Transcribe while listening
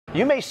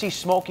You may see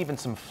smoke, even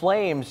some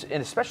flames,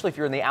 and especially if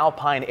you're in the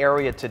Alpine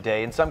area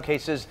today. In some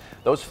cases,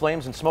 those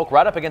flames and smoke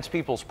right up against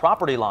people's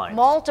property lines.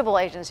 Multiple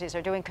agencies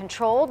are doing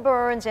controlled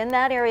burns in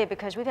that area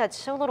because we've had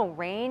so little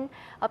rain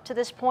up to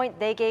this point.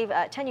 They gave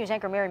 10 News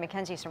anchor Mary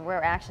McKenzie some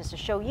rare access to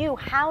show you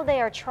how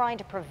they are trying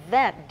to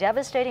prevent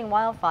devastating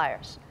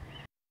wildfires.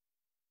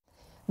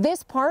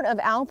 This part of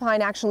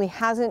Alpine actually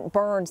hasn't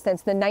burned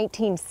since the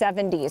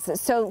 1970s,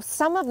 so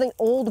some of the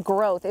old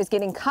growth is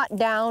getting cut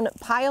down,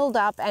 piled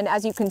up, and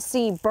as you can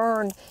see,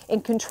 burned in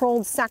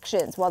controlled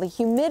sections while the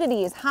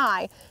humidity is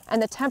high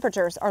and the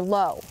temperatures are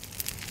low.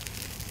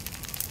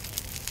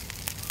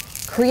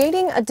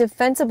 Creating a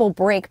defensible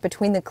break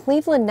between the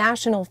Cleveland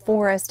National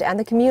Forest and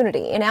the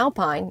community in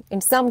Alpine,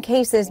 in some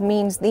cases,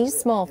 means these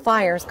small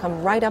fires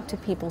come right up to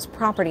people's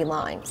property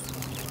lines.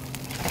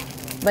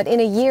 But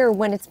in a year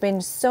when it's been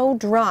so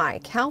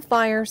dry, CAL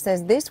FIRE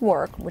says this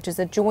work, which is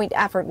a joint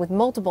effort with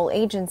multiple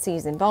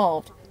agencies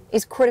involved,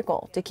 is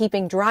critical to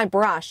keeping dry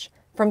brush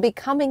from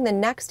becoming the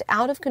next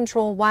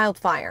out-of-control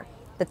wildfire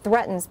that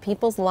threatens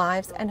people's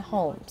lives and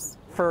homes.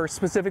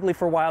 Specifically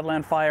for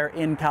wildland fire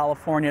in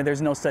California,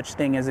 there's no such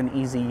thing as an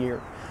easy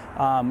year.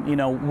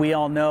 We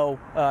all know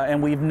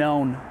and we've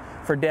known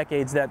for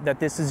decades that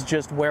this is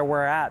just where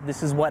we're at.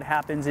 This is what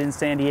happens in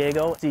San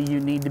Diego. You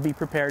need to be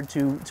prepared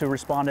to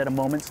respond at a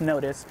moment's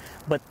notice,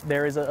 but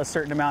there is a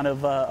certain amount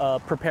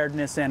of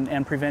preparedness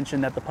and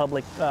prevention that the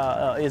public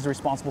is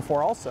responsible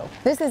for also.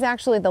 This is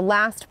actually the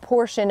last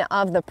portion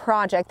of the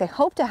project. They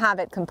hope to have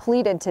it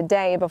completed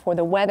today before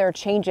the weather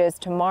changes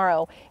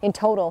tomorrow. In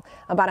total,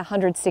 about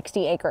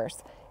 160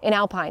 acres. In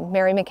Alpine,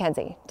 Mary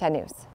McKenzie, 10 News.